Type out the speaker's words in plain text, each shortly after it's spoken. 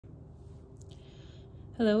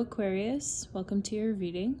Hello Aquarius, welcome to your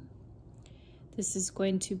reading. This is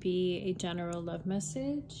going to be a general love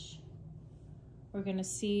message. We're going to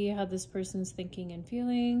see how this person's thinking and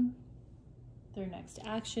feeling, their next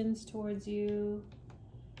actions towards you,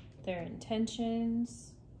 their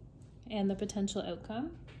intentions, and the potential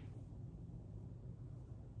outcome.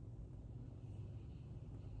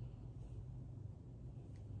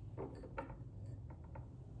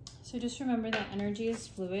 So just remember that energy is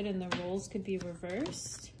fluid and the roles could be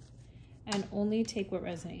reversed, and only take what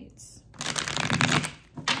resonates.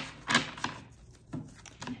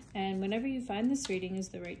 And whenever you find this reading is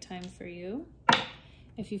the right time for you.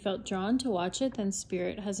 If you felt drawn to watch it, then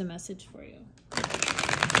Spirit has a message for you.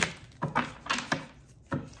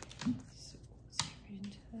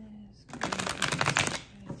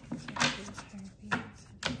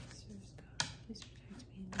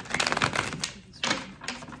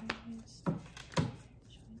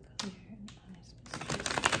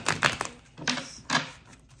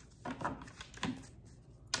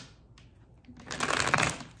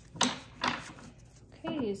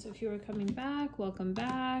 So if you are coming back, welcome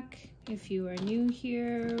back. If you are new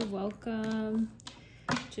here, welcome.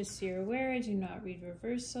 Just so you're aware, I do not read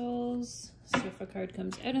reversals. So if a card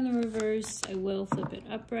comes out in the reverse, I will flip it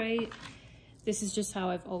upright. This is just how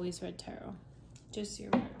I've always read tarot. Just so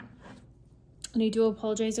you're aware. And I do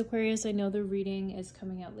apologize, Aquarius. I know the reading is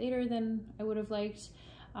coming out later than I would have liked.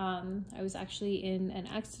 I was actually in an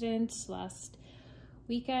accident last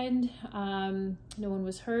weekend. No one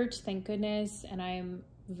was hurt, thank goodness. And I am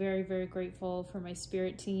very, very grateful for my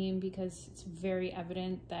spirit team, because it's very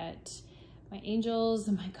evident that my angels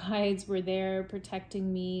and my guides were there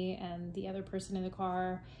protecting me and the other person in the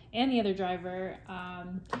car and the other driver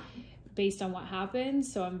based on what happened.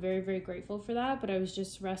 So I'm very, very grateful for that. But I was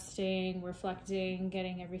just resting, reflecting,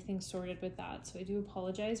 getting everything sorted with that. So I do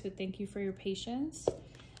apologize, but thank you for your patience.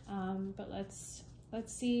 But let's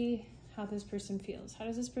see how this person feels. How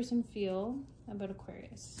does this person feel about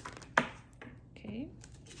Aquarius? Okay.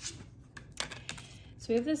 So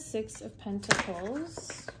we have the Six of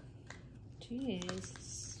Pentacles.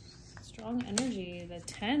 Jeez, strong energy. The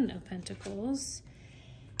Ten of Pentacles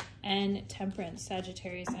and Temperance,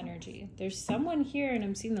 Sagittarius energy. There's someone here, and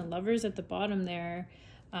I'm seeing the Lovers at the bottom there.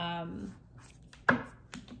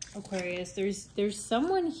 Aquarius, there's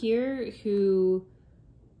someone here who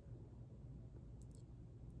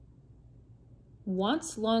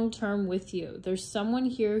wants long-term with you. There's someone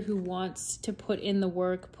here who wants to put in the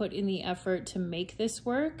work, put in the effort to make this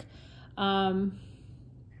work. But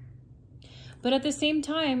at the same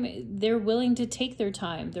time, they're willing to take their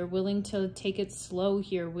time. They're willing to take it slow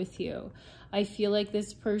here with you. I feel like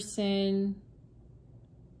this person,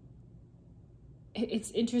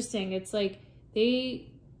 it's interesting. It's like they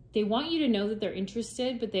want you to know that they're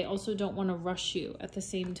interested, but they also don't want to rush you at the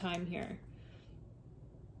same time here.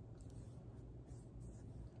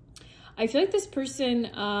 I feel like this person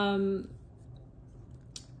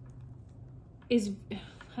is,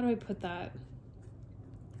 how do I put that?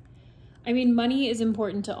 I mean, money is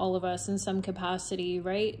important to all of us in some capacity,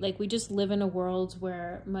 right? Like, we just live in a world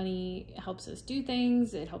where money helps us do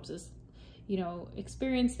things. It helps us, you know,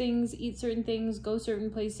 experience things, eat certain things, go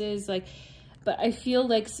certain places. Like, but I feel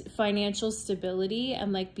like financial stability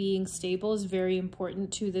and like being stable is very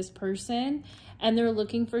important to this person. And they're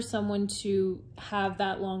looking for someone to have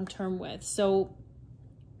that long-term with. So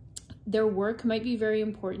their work might be very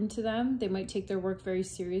important to them. They might take their work very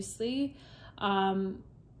seriously.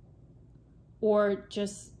 Or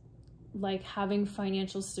just like having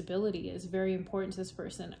financial stability is very important to this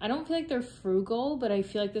person. I don't feel like they're frugal, but I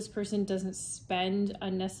feel like this person doesn't spend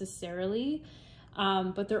unnecessarily.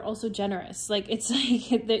 But they're also generous. Like, it's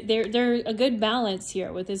like they're a good balance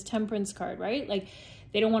here with this Temperance card, right? Like,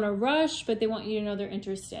 they don't want to rush, but they want you to know they're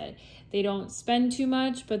interested. They don't spend too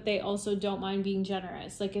much, but they also don't mind being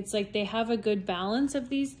generous. Like, it's like they have a good balance of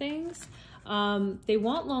these things. They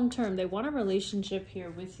want long-term. They want a relationship here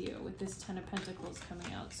with you, with this Ten of Pentacles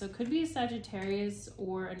coming out. So it could be a Sagittarius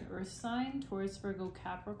or an Earth sign, Taurus, Virgo,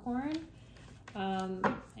 Capricorn.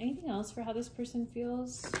 Anything else for how this person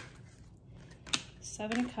feels?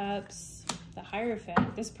 Seven of Cups, the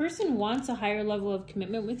Hierophant. This person wants a higher level of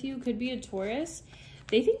commitment with you. Could be a Taurus.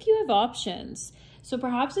 They think you have options. So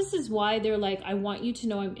perhaps this is why they're like, I want you to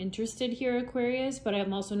know I'm interested here, Aquarius, but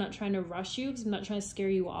I'm also not trying to rush you because I'm not trying to scare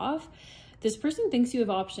you off. This person thinks you have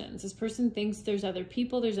options. This person thinks there's other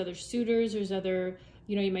people, there's other suitors, there's other,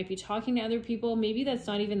 you know, you might be talking to other people. Maybe that's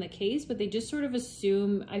not even the case, but they just sort of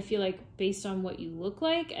assume, I feel like, based on what you look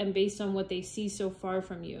like and based on what they see so far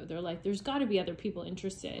from you. They're like, there's got to be other people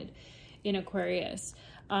interested in Aquarius.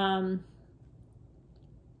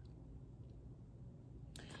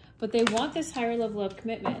 but they want this higher level of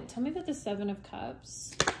commitment. Tell me about the Seven of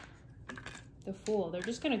Cups. The Fool. They're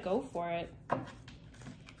just going to go for it.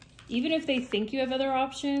 Even if they think you have other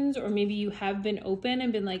options, or maybe you have been open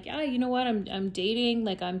and been like, yeah, you know what, I'm dating,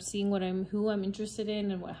 like I'm seeing who I'm interested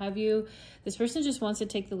in and what have you. This person just wants to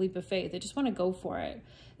take the leap of faith. They just want to go for it.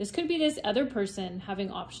 This could be this other person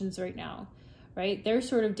having options right now, right? They're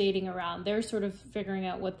sort of dating around. They're sort of figuring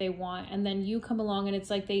out what they want. And then you come along and it's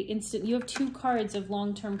like you have two cards of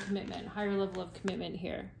long-term commitment, higher level of commitment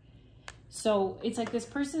here. So it's like this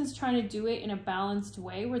person's trying to do it in a balanced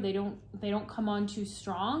way where they don't come on too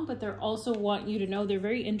strong, but they're also want you to know they're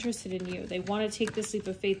very interested in you. They want to take this leap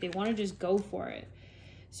of faith. They want to just go for it.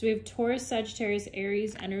 So we have Taurus, Sagittarius,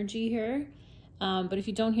 Aries energy here. But if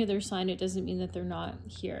you don't hear their sign, it doesn't mean that they're not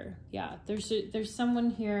here. Yeah, there's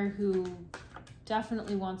someone here who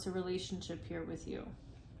definitely wants a relationship here with you.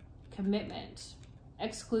 Commitment,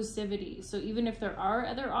 exclusivity. So even if there are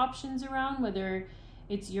other options around, whether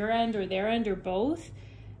it's your end or their end or both,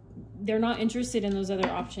 they're not interested in those other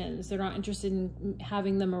options. They're not interested in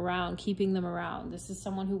having them around, keeping them around. This is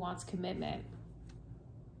someone who wants commitment.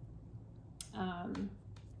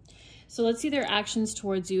 So let's see their actions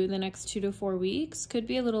towards you in the next 2 to 4 weeks. Could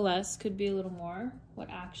be a little less, could be a little more. What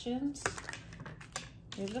actions?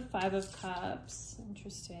 We have the Five of Cups.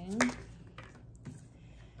 Interesting.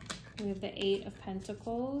 We have the Eight of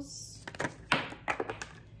Pentacles.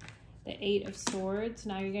 The Eight of Swords.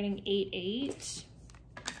 Now you're getting 8, 8.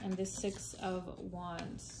 And the Six of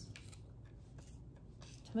Wands.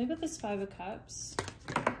 Tell me about this Five of Cups.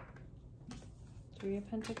 Three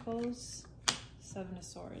of Pentacles. Seven of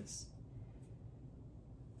Swords.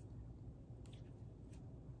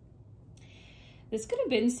 This could have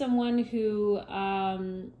been someone who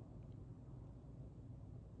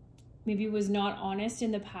maybe was not honest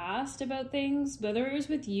in the past about things, whether it was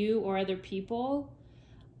with you or other people,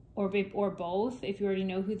 or both, if you already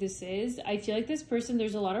know who this is. I feel like this person,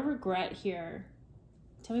 there's a lot of regret here.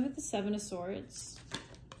 Tell me about the Seven of Swords.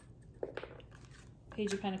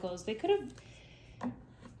 Page of Pentacles. They could have...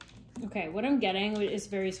 Okay, what I'm getting is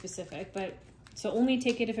very specific, but so only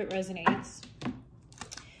take it if it resonates.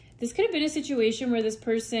 This could have been a situation where this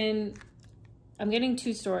person... I'm getting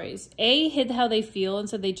two stories. A, hid how they feel and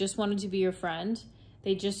said they just wanted to be your friend.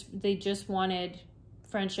 They just wanted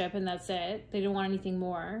friendship and that's it. They didn't want anything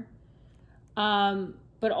more.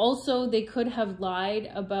 But also they could have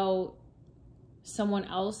lied about someone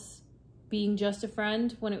else being just a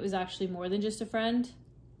friend when it was actually more than just a friend.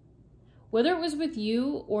 Whether it was with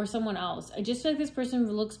you or someone else, I just feel like this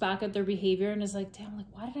person looks back at their behavior and is like, damn, like,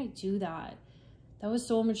 why did I do that? That was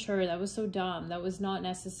so immature. That was so dumb. That was not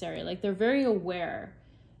necessary. Like, they're very aware.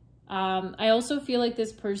 I also feel like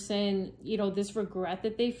this person, you know, this regret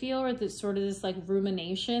that they feel, or this sort of this like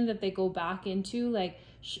rumination that they go back into, like,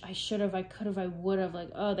 I should have, I could have, I would have, like,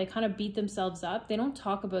 oh, they kind of beat themselves up. They don't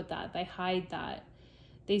talk about that. They hide that.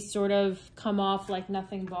 They sort of come off like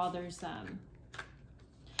nothing bothers them.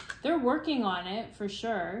 They're working on it for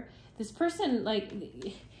sure. This person, like,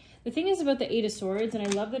 the thing is about the Eight of Swords, and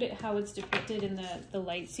I love that how it's depicted in the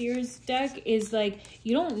Light Seers deck, is like,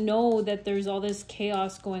 you don't know that there's all this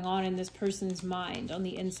chaos going on in this person's mind on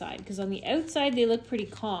the inside. Because on the outside, they look pretty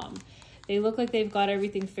calm. They look like they've got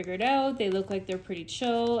everything figured out. They look like they're pretty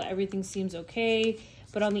chill. Everything seems okay.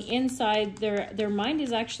 But on the inside, their mind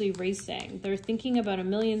is actually racing. They're thinking about a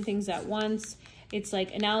million things at once. It's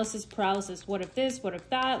like analysis paralysis. What if this? What if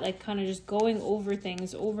that? Like, kind of just going over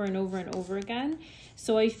things over and over and over again.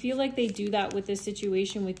 So I feel like they do that with this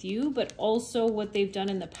situation with you, but also what they've done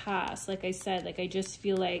in the past. Like I said, like, I just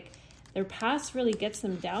feel like their past really gets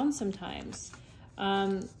them down sometimes.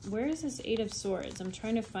 Where is this Eight of Swords? I'm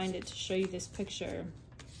trying to find it to show you this picture.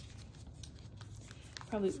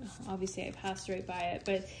 Probably, obviously I passed right by it,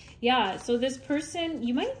 but yeah, so this person,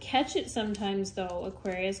 you might catch it sometimes though,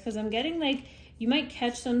 Aquarius, because I'm getting like, you might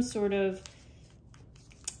catch some sort of,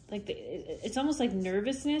 like, it's almost like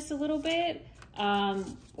nervousness a little bit,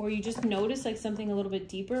 or you just notice like something a little bit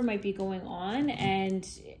deeper might be going on, and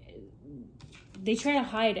they try to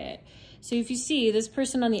hide it. So if you see, this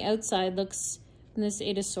person on the outside looks, in this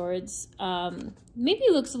Eight of Swords, maybe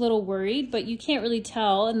looks a little worried, but you can't really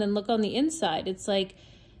tell. And then look on the inside, it's like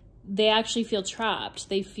they actually feel trapped.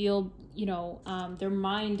 They feel, you know, their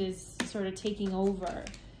mind is sort of taking over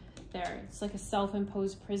there. It's like a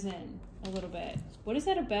self-imposed prison a little bit. What is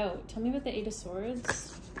that about? Tell me about the Eight of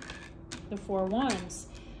Swords. The Four of Wands.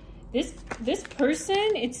 This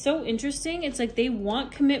person, it's so interesting. It's like they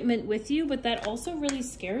want commitment with you, but that also really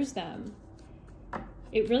scares them.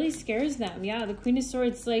 It really scares them. Yeah, the Queen of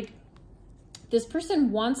Swords, like, this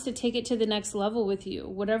person wants to take it to the next level with you,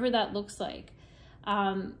 whatever that looks like.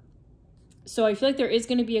 So I feel like there is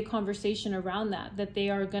going to be a conversation around that they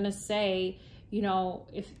are going to say, you know,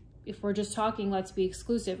 if we're just talking, let's be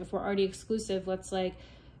exclusive. If we're already exclusive, let's like,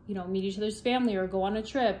 you know, meet each other's family or go on a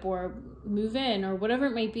trip or move in or whatever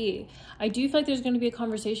it might be. I do feel like there's going to be a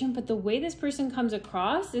conversation, but the way this person comes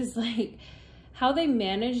across is like how they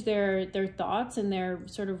manage their thoughts and their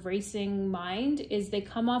sort of racing mind is they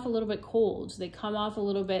come off a little bit cold. They come off a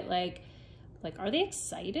little bit like, are they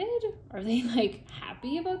excited? Are they like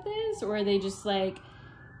happy about this? Or are they just like,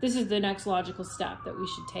 this is the next logical step that we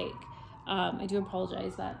should take? I do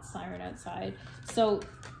apologize, that siren outside. So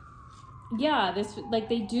yeah, this, like,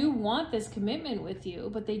 they do want this commitment with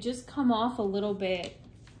you, but they just come off a little bit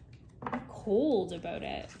cold about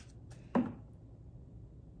it.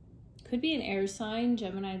 Could be an air sign,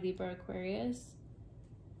 Gemini, Libra, Aquarius.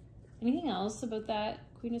 Anything else about that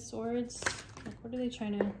Queen of Swords? Like, what are they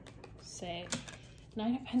trying to say?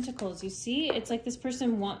 Nine of Pentacles. You see, it's like this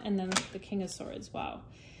person and then the King of Swords. Wow.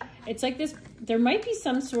 It's like this, there might be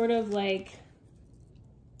some sort of like,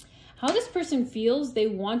 how this person feels. They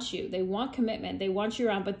want you, they want commitment, they want you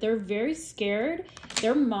around, but they're very scared.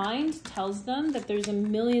 Their mind tells them that there's a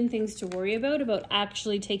million things to worry about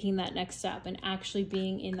actually taking that next step and actually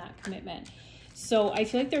being in that commitment. So I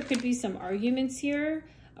feel like there could be some arguments here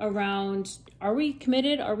around, are we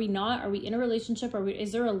committed? Are we not? Are we in a relationship?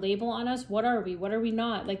 Is there a label on us? What are we? What are we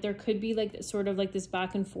not? Like, there could be like sort of like this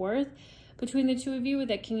back and forth between the two of you with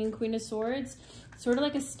that King and Queen of Swords, sort of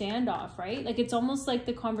like a standoff, right? Like, it's almost like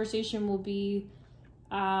the conversation will be,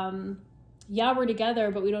 yeah, we're together,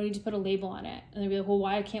 but we don't need to put a label on it. And they'll be like, well,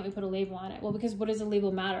 why can't we put a label on it? Well, because what does a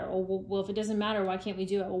label matter? Or, well, if it doesn't matter, why can't we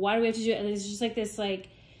do it? Well, why do we have to do it? And it's just like this, like,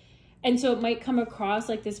 and so it might come across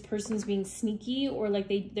like this person's being sneaky or like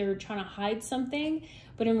they're trying to hide something.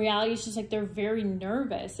 But in reality, it's just like they're very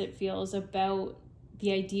nervous, it feels, about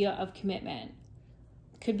the idea of commitment.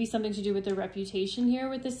 Could be something to do with their reputation here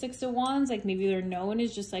with the Six of Wands. Like, maybe they're known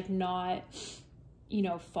as just like not, you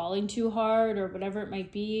know, falling too hard or whatever it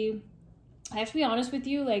might be. I have to be honest with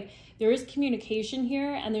you, like, there is communication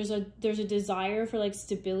here and there's a desire for like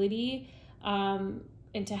stability and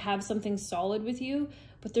to have something solid with you,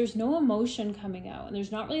 but there's no emotion coming out and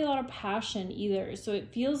there's not really a lot of passion either. So it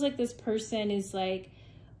feels like this person is like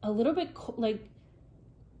a little bit like,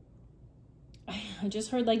 I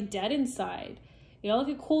just heard like dead inside, you know,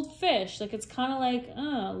 like a cold fish. Like, it's kind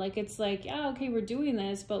of like it's like, yeah, okay, we're doing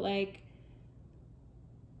this, but like,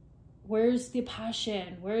 where's the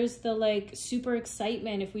passion? Where's the like super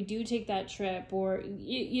excitement if we do take that trip? Or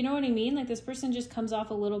you know what I mean? Like, this person just comes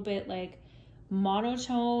off a little bit like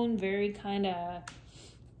monotone, very kind of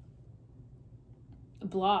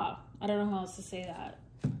blah. I don't know how else to say that.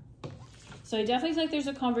 So I definitely feel like there's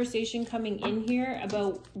a conversation coming in here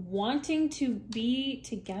about wanting to be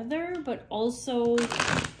together, but also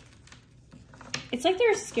it's like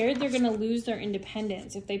they're scared they're going to lose their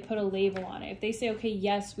independence if they put a label on it. If they say, okay,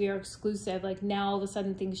 yes, we are exclusive, like now all of a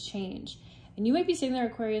sudden things change. And you might be sitting there,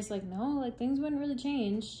 Aquarius, like, no, like things wouldn't really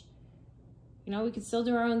change. You know, we could still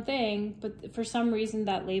do our own thing, but for some reason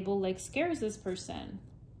that label like scares this person.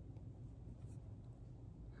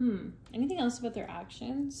 Anything else about their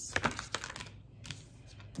actions?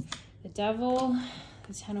 The Devil,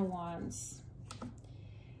 the Ten of Wands.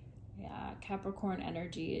 Yeah, Capricorn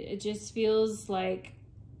energy. It just feels like,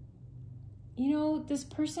 you know, this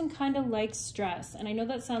person kind of likes stress. And I know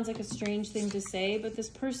that sounds like a strange thing to say, but this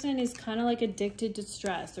person is kind of like addicted to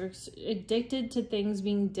stress or addicted to things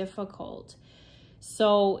being difficult.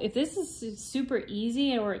 So if this is super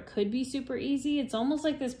easy, or it could be super easy, it's almost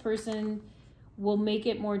like this person will make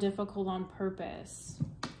it more difficult on purpose.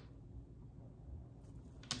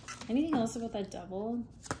 Anything else about that Devil?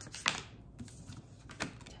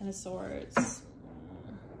 Ten of Swords.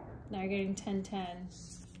 Now you're getting 10-10.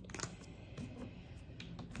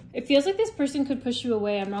 It feels like this person could push you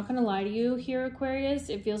away. I'm not going to lie to you here, Aquarius.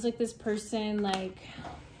 It feels like this person, like...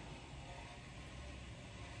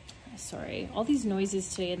 Sorry, all these noises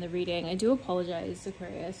today in the reading. I do apologize,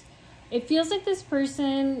 Aquarius. It feels like this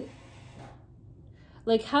person...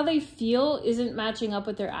 like how they feel isn't matching up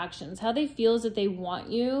with their actions. How they feel is that they want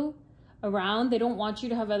you around. They don't want you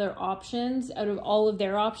to have other options. Out of all of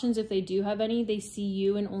their options, if they do have any, they see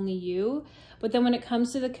you and only you. But then when it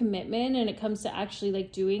comes to the commitment and it comes to actually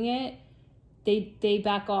like doing it, they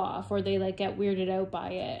back off, or they like get weirded out by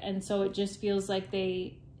it. And so it just feels like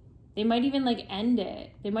they might even like end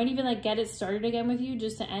it. They might even like get it started again with you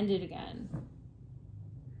just to end it again.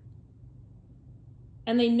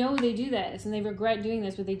 And they know they do this and they regret doing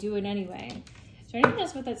this, but they do it anyway. Is there anything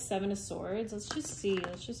else about that Seven of Swords? Let's just see.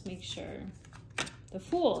 Let's just make sure. The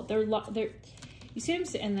Fool. You see what I'm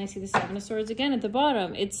saying? And I see the Seven of Swords again at the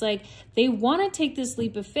bottom. It's like they want to take this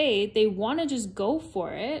leap of faith. They want to just go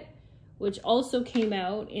for it, which also came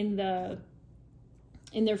out in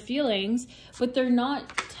their feelings, but they're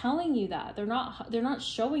not telling you that. They're not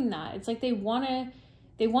showing that. It's like they want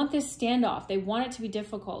this standoff. They want it to be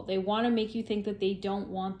difficult. They want to make you think that they don't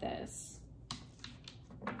want this,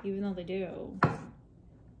 even though they do.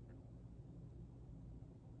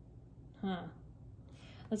 Huh.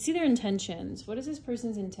 Let's see their intentions. What is this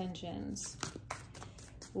person's intentions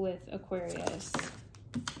with Aquarius?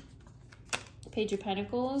 Page of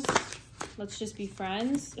Pentacles. Let's just be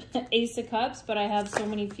friends. Ace of Cups, but I have so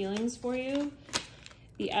many feelings for you.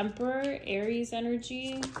 The Emperor, Aries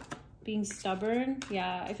energy, being stubborn.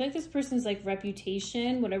 Yeah, I feel like this person's like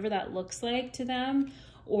reputation, whatever that looks like to them,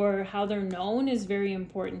 or how they're known is very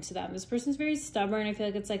important to them. This person's very stubborn. I feel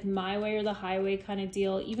like it's like my way or the highway kind of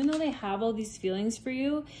deal. Even though they have all these feelings for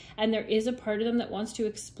you, and there is a part of them that wants to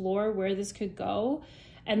explore where this could go,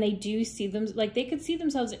 and they do see them, like they could see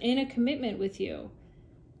themselves in a commitment with you.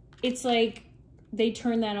 It's like they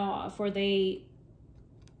turn that off, or they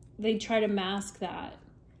try to mask that.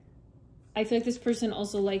 I feel like this person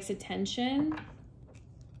also likes attention.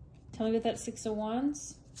 Tell me about that Six of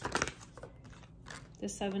Wands. The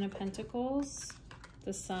Seven of Pentacles.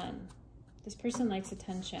 The Sun. This person likes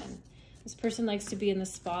attention. This person likes to be in the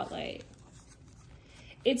spotlight.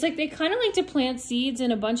 It's like they kind of like to plant seeds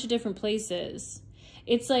in a bunch of different places.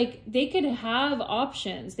 It's like they could have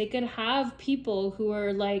options. They could have people who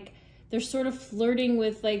are like, they're sort of flirting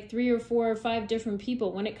with like 3 or 4 or 5 different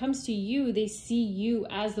people. When it comes to you, they see you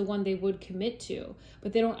as the one they would commit to,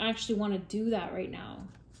 but they don't actually want to do that right now.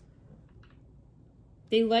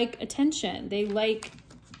 They like attention. They like,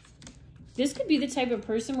 this could be the type of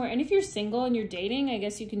person where, and if you're single and you're dating, I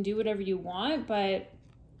guess you can do whatever you want, but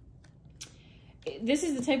this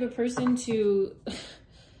is the type of person to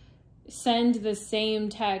send the same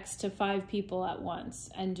text to 5 people at once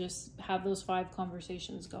and just have those 5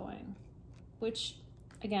 conversations going, which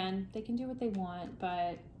again, they can do what they want.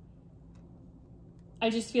 But I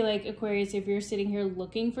just feel like Aquarius, if you're sitting here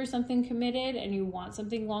looking for something committed and you want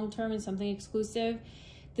something long-term and something exclusive,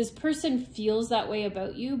 this person feels that way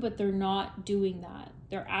about you, but they're not doing that.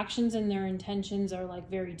 Their actions and their intentions are like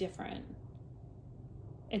very different.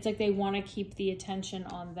 It's like they want to keep the attention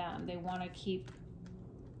on them. They want to keep,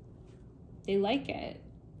 they like it.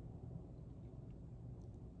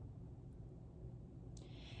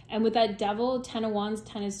 And with that Devil, 10 of Wands,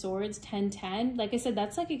 10 of Swords, 10-10, like I said,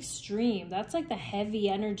 that's like extreme. That's like the heavy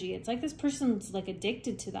energy. It's like this person's like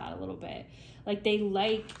addicted to that a little bit. Like they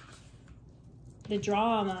like the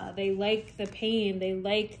drama. They like the pain. They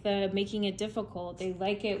like the making it difficult. They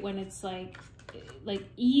like it when it's like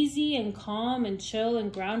easy and calm and chill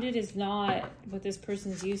and grounded is not what this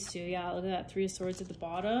person's used to. Yeah, look at that 3 of Swords at the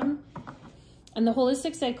bottom. And the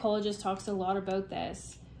holistic psychologist talks a lot about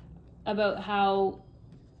this, about how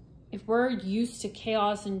if we're used to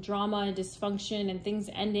chaos and drama and dysfunction and things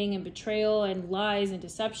ending and betrayal and lies and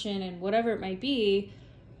deception and whatever it might be,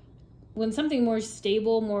 when something more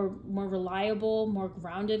stable, more reliable, more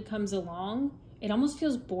grounded comes along, it almost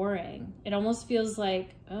feels boring. It almost feels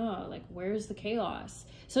like, oh, like where's the chaos?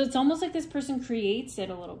 So it's almost like this person creates it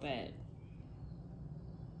a little bit.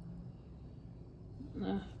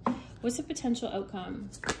 What's the potential outcome?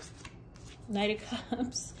 Knight of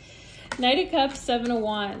Cups. Knight of Cups, 7 of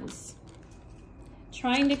Wands.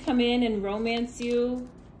 Trying to come in and romance you.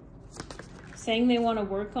 Saying they want to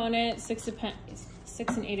work on it. 6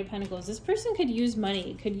 and 8 of Pentacles. This person could use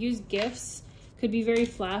money. Could use gifts. Could be very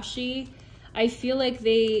flashy. I feel like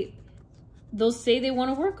they'll say they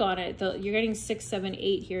want to work on it. You're getting 6, 7,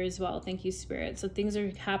 8 here as well. Thank you, Spirit. So things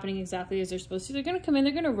are happening exactly as they're supposed to. They're going to come in.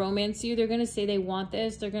 They're going to romance you. They're going to say they want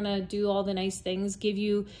this. They're going to do all the nice things. Give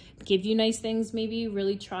you nice things, maybe.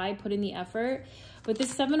 Really try. Put in the effort. But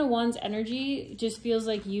this 7 of Wands energy just feels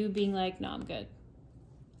like you being like, no, I'm good.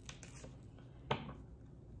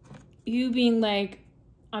 You being like,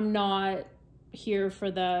 I'm not here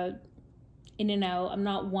for the in and out. I'm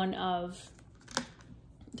not one of...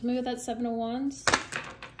 Tell me about that 7 of Wands.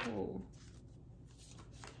 Oh.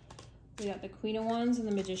 We got the Queen of Wands and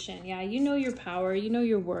the Magician. Yeah, you know your power. You know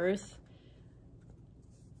your worth.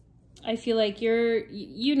 I feel like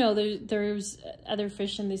you know, there's other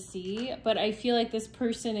fish in the sea, but I feel like this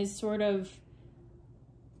person is sort of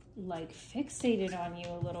like fixated on you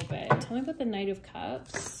a little bit. Tell me about the Knight of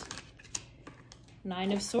Cups.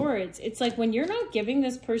 9 of Swords. It's like when you're not giving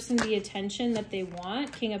this person the attention that they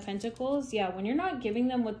want, King of Pentacles, yeah, when you're not giving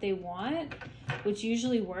them what they want, which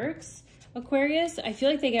usually works, Aquarius, I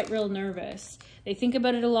feel like they get real nervous. They think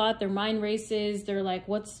about it a lot. Their mind races. They're like,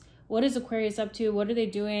 what's what is Aquarius up to? What are they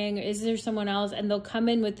doing? Is there someone else? And they'll come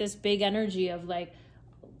in with this big energy of like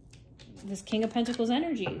this King of Pentacles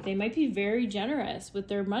energy. They might be very generous with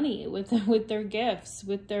their money, with their gifts,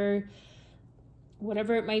 with their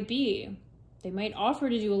whatever it might be. They might offer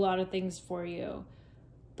to do a lot of things for you.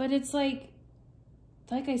 But it's like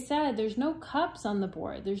I said, there's no cups on the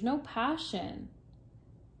board. There's no passion.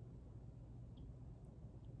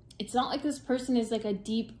 It's not like this person is like a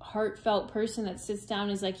deep, heartfelt person that sits down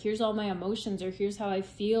and is like, here's all my emotions, or here's how I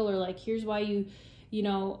feel, or like, here's why you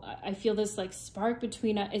know, I feel this like spark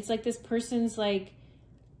between us. It's like this person's like,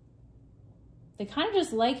 they kind of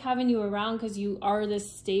just like having you around because you are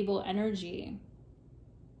this stable energy.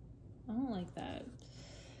 I don't like that.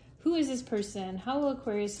 Who is this person? How will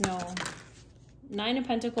Aquarius know? 9 of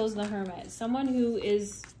Pentacles, the Hermit. Someone who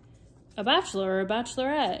is a bachelor or a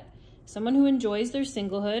bachelorette. Someone who enjoys their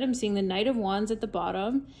singlehood. I'm seeing the Knight of Wands at the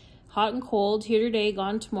bottom. Hot and cold, here today,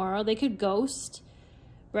 gone tomorrow. They could ghost,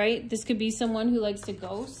 right? This could be someone who likes to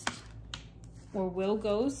ghost or will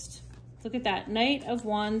ghost. Look at that. Knight of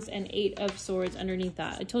Wands and 8 of Swords underneath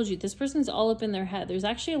that. I told you, this person's all up in their head. There's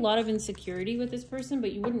actually a lot of insecurity with this person,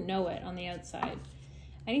 but you wouldn't know it on the outside.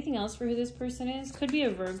 Anything else for who this person is? Could be a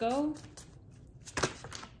Virgo.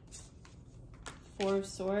 4 of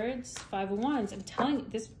Swords, 5 of Wands. I'm telling you,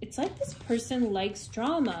 this, it's like this person likes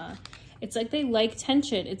drama. It's like they like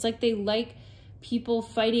tension. It's like they like people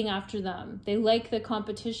fighting after them. They like the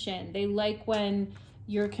competition. They like when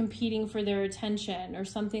you're competing for their attention or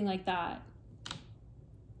something like that.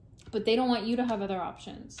 But they don't want you to have other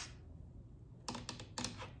options.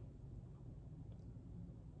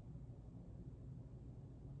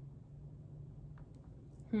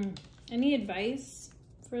 Any advice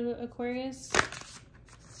for the Aquarius?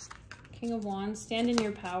 King of Wands, stand in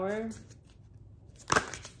your power.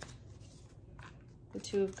 The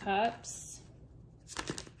 2 of Cups.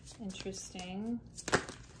 Interesting.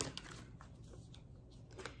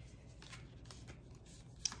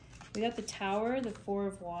 We got the Tower, the 4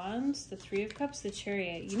 of Wands, the 3 of Cups, the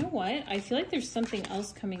Chariot. You know what? I feel like there's something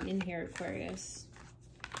else coming in here, Aquarius.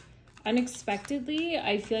 Unexpectedly,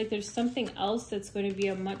 I feel like there's something else that's going to be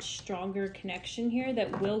a much stronger connection here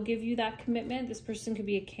that will give you that commitment. This person could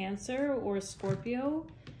be a Cancer or a Scorpio.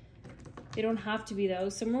 They don't have to be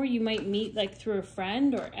those. Somewhere you might meet like through a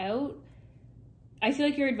friend or out. I feel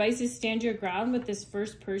like your advice is stand your ground with this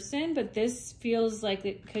first person, but this feels like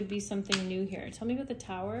it could be something new here. Tell me about the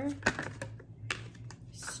Tower.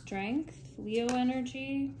 Strength, Leo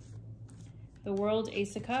energy. The World,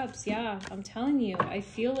 Ace of Cups. Yeah, I'm telling you, I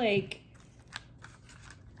feel like,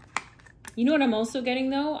 you know what I'm also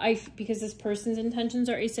getting though? Because this person's intentions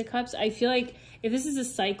are Ace of Cups, I feel like if this is a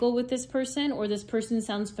cycle with this person or this person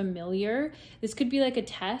sounds familiar, this could be like a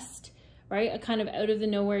test, right? A kind of out of the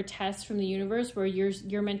nowhere test from the universe where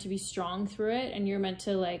you're meant to be strong through it and you're meant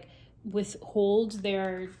to like withhold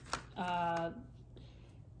their,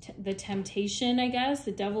 the temptation, I guess.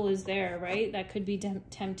 The devil is there, right? That could be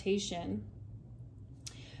temptation.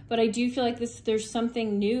 But I do feel like there's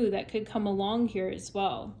something new that could come along here as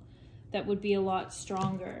well that would be a lot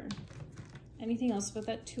stronger. Anything else about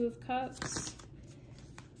that 2 of Cups?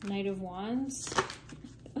 Knight of Wands.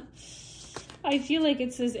 I feel like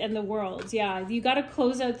it says, and the World. Yeah, you got to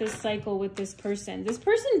close out this cycle with this person. This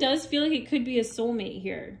person does feel like it could be a soulmate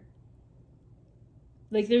here.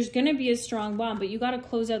 Like there's going to be a strong bond, but you got to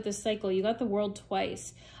close out this cycle. You got the World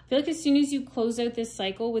twice. I feel like as soon as you close out this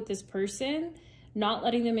cycle with this person, not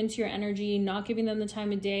letting them into your energy, not giving them the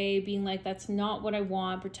time of day, being like, that's not what I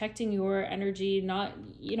want, protecting your energy, not,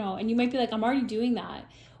 you know, and you might be like, I'm already doing that.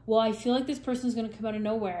 Well, I feel like this person's going to come out of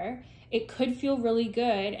nowhere. It could feel really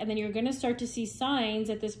good. And then you're going to start to see signs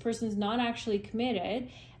that this person's not actually committed.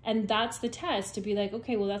 And that's the test to be like,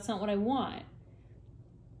 okay, well, that's not what I want.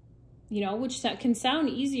 You know, which can sound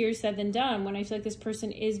easier said than done when I feel like this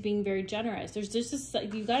person is being very generous. There's just this,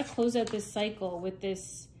 you got to close out this cycle with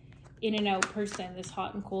this in and out person, this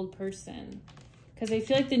hot and cold person. Because I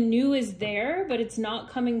feel like the new is there, but it's not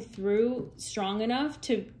coming through strong enough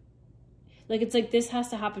to, like, it's like this has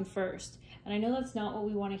to happen first. And I know that's not what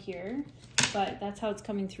we want to hear, but that's how it's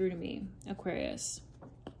coming through to me, Aquarius.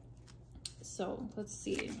 So let's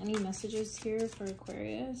see, any messages here for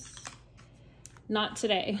Aquarius? Not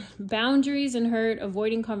today. Boundaries and hurt,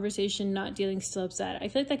 avoiding conversation, not dealing, still upset. I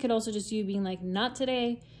feel like that could also just you being like, not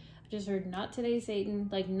today. I just heard not today, Satan.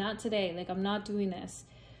 Like, not today. Like, I'm not doing this.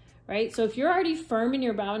 Right? So if you're already firm in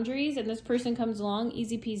your boundaries and this person comes along,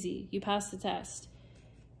 easy peasy. You pass the test.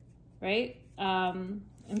 Right?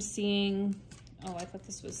 I'm seeing, oh, I thought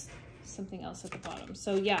this was something else at the bottom.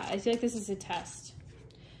 So yeah, I feel like this is a test.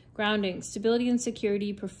 Grounding, stability and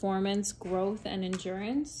security, performance, growth, and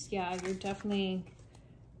endurance. Yeah, you're definitely,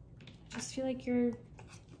 I just feel like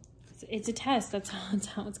it's a test. That's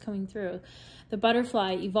how it's coming through. The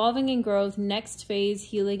butterfly, evolving in growth, next phase,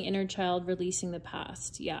 healing inner child, releasing the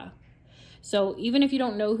past. Yeah. So even if you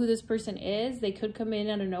don't know who this person is, they could come in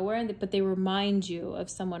out of nowhere, but they remind you of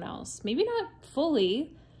someone else. Maybe not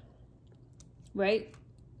fully, right?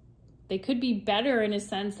 They could be better in a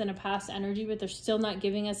sense than a past energy, but they're still not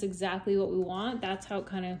giving us exactly what we want. That's how it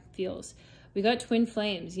kind of feels. We got twin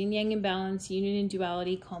flames, yin yang imbalance, union and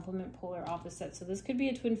duality, complement, polar opposite. So this could be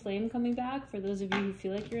a twin flame coming back for those of you who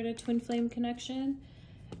feel like you're in a twin flame connection.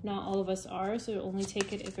 Not all of us are, so only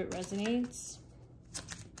take it if it resonates.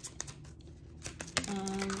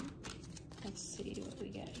 Let's see what we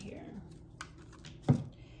get here.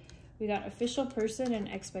 We got official person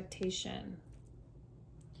and expectation.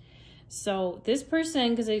 So this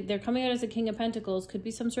person, because they're coming out as a King of Pentacles, could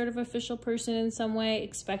be some sort of official person in some way,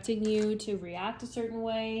 expecting you to react a certain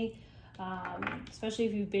way, especially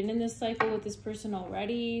if you've been in this cycle with this person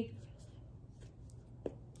already.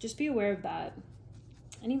 Just be aware of that.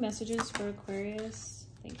 Any messages for Aquarius?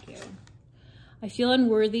 Thank you. I feel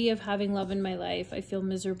unworthy of having love in my life. I feel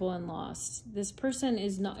miserable and lost. This person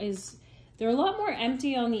they're a lot more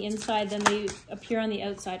empty on the inside than they appear on the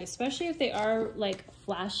outside, especially if they are like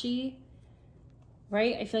flashy,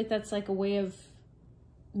 right? I feel like that's like a way of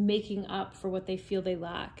making up for what they feel they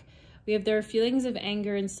lack. There are feelings of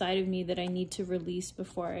anger inside of me that I need to release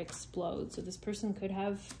before I explode. So this person could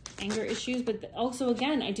have anger issues, but also,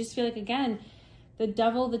 again, I just feel like, again, the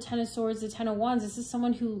devil, the 10 of swords, the 10 of wands, this is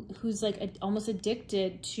someone who's like almost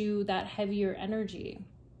addicted to that heavier energy.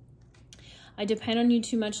 I depend on you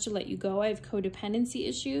too much to let you go. I have codependency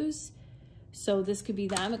issues. So this could be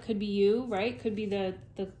them. It could be you, right? Could be the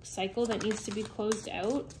cycle that needs to be closed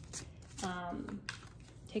out.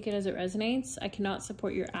 Take it as it resonates. I cannot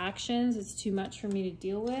support your actions. It's too much for me to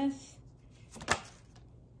deal with.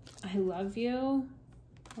 I love you.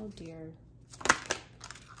 Oh dear.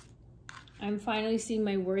 I'm finally seeing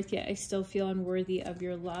my worth, yet I still feel unworthy of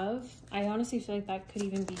your love. I honestly feel like that could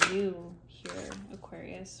even be you here,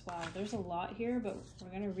 Aquarius. Wow, there's a lot here, but we're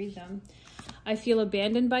going to read them. I feel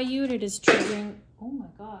abandoned by you, and it is triggering... Oh my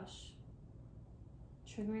gosh.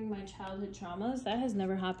 Triggering my childhood traumas. That has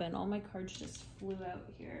never happened. All my cards just flew out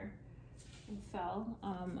here and fell.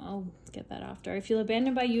 I'll get that after. I feel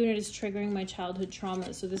abandoned by you, and it is triggering my childhood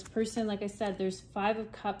traumas. So this person, like I said, there's 5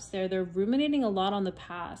 of Cups there. They're ruminating a lot on the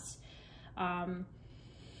past.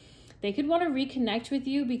 They could want to reconnect with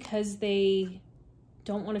you because they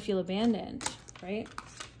don't want to feel abandoned, right?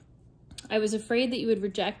 I was afraid that you would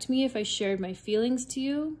reject me if I shared my feelings to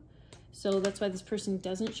you. So that's why this person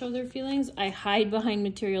doesn't show their feelings. I hide behind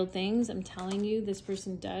material things. I'm telling you, this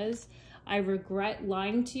person does. I regret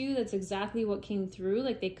lying to you. That's exactly what came through.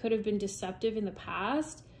 Like, they could have been deceptive in the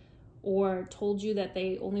past, or told you that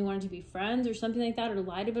they only wanted to be friends or something like that, or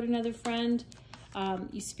lied about another friend.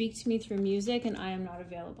 You speak to me through music, and I am not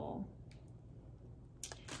available.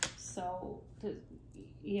 So,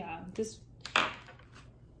 yeah, this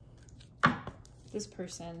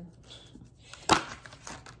person,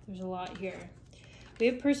 there's a lot here. We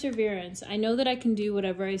have perseverance. I know that I can do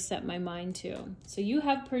whatever I set my mind to. So you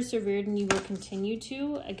have persevered, and you will continue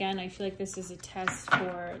to. Again, I feel like this is a test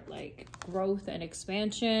for like growth and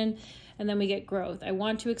expansion. And then we get growth. I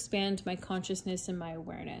want to expand my consciousness and my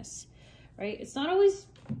awareness. Right? It's not always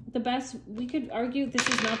the best. We could argue this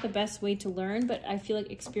is not the best way to learn, but I feel like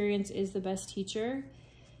experience is the best teacher,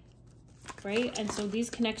 right? And so these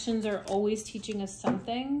connections are always teaching us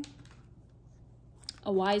something.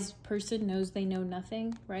 A wise person knows they know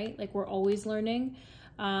nothing, right? Like, we're always learning.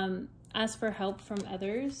 Ask for help from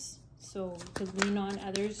others. So you could lean on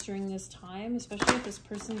others during this time, especially if this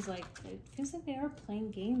person's like, it feels like they are playing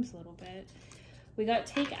games a little bit. We got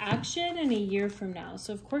take action in a year from now.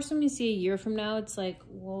 So of course, when we see a year from now, it's like,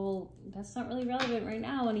 well, that's not really relevant right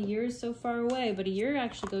now. And a year is so far away, but a year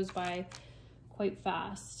actually goes by quite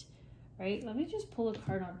fast, right? Let me just pull a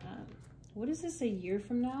card on that. What is this a year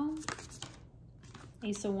from now?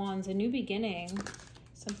 Ace of Wands, a new beginning.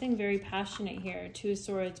 Something very passionate here. 2 of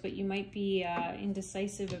Swords, but you might be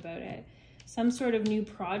indecisive about it. Some sort of new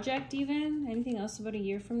project even. Anything else about a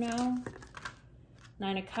year from now?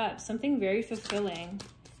 9 of Cups, something very fulfilling.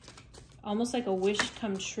 Almost like a wish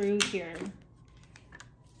come true here.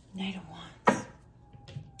 Knight of Wands.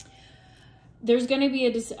 There's going to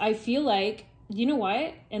be I feel like, you know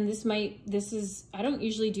what? And this is, I don't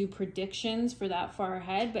usually do predictions for that far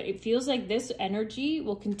ahead, but it feels like this energy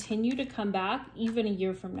will continue to come back even a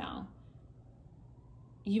year from now.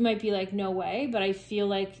 you might be like, no way, but I feel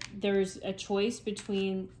like there's a choice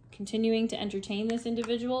between continuing to entertain this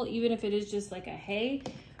individual, even if it is just like a hey,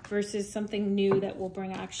 versus something new that will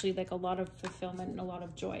bring actually like a lot of fulfillment and a lot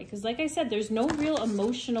of joy. Because like I said, there's no real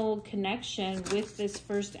emotional connection with this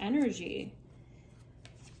first energy.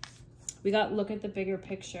 We got look at the bigger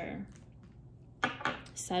picture.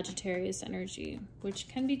 Sagittarius energy, which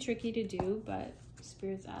can be tricky to do, but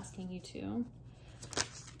Spirit's asking you to.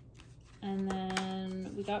 And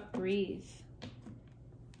then we got breathe.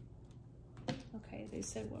 Okay, they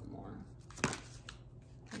said one more.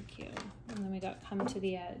 Thank you. And then we got come to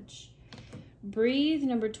the edge. Breathe,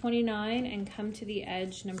 number 29, and come to the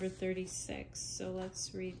edge, number 36. So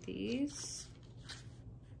let's read these.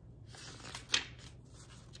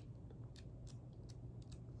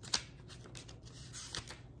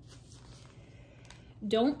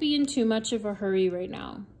 Don't be in too much of a hurry right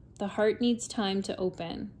now. The heart needs time to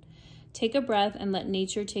open. Take a breath and let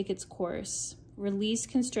nature take its course. Release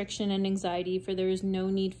constriction and anxiety, for there is no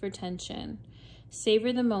need for tension.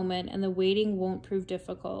 Savor the moment, and the waiting won't prove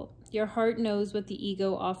difficult. Your heart knows what the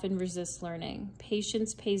ego often resists learning.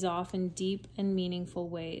 Patience pays off in deep and meaningful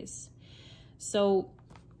ways. So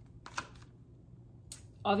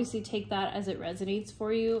obviously take that as it resonates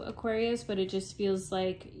for you, Aquarius, but it just feels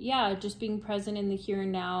like, yeah, just being present in the here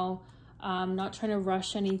and now, not trying to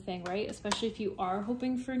rush anything, right? Especially if you are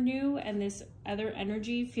hoping for new, and this other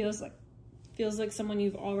energy feels like someone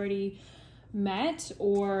you've already met,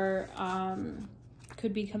 or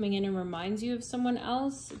could be coming in and reminds you of someone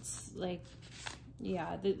else. It's like,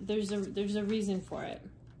 yeah, there's a reason for it.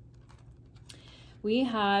 We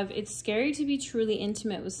have, it's scary to be truly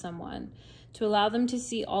intimate with someone, to allow them to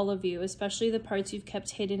see all of you, especially the parts you've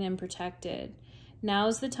kept hidden and protected. Now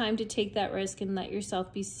is the time to take that risk and let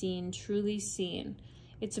yourself be seen, truly seen.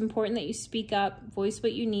 It's important that you speak up, voice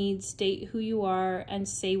what you need, state who you are, and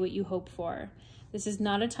say what you hope for. This is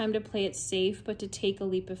not a time to play it safe, but to take a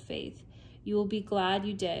leap of faith. You will be glad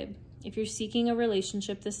you did. If you're seeking a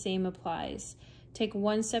relationship, the same applies. Take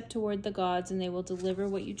one step toward the gods, and they will deliver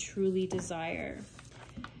what you truly desire.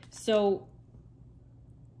 So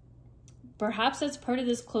perhaps that's part of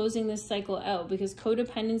this closing this cycle out, because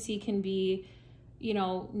codependency can be, you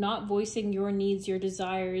know, not voicing your needs, your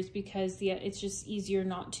desires, because it's just easier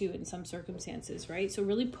not to in some circumstances, right? So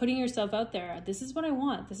really putting yourself out there. This is what I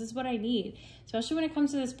want. This is what I need. Especially when it comes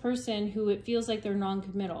to this person who it feels like they're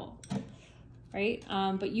non-committal, right?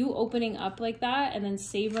 But you opening up like that and then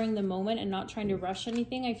savoring the moment and not trying to rush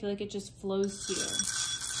anything, I feel like it just flows to you.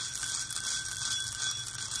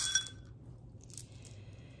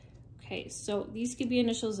 Okay, so these could be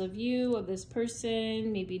initials of you, of this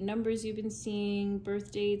person, maybe numbers you've been seeing,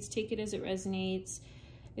 birth dates. Take it as it resonates.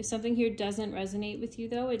 If something here doesn't resonate with you,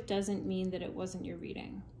 though, it doesn't mean that it wasn't your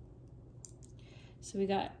reading. So we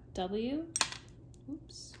got W,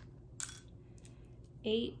 oops,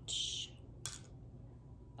 H,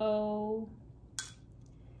 O,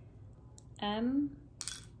 M,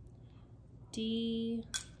 D,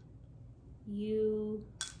 U,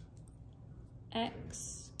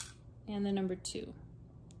 X, and the number 2.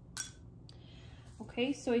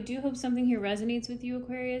 Okay, so I do hope something here resonates with you,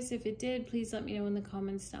 Aquarius. If it did, please let me know in the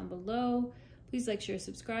comments down below. Please like, share,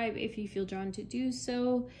 subscribe if you feel drawn to do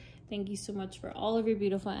so. Thank you so much for all of your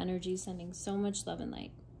beautiful energy. Sending so much love and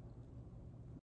light.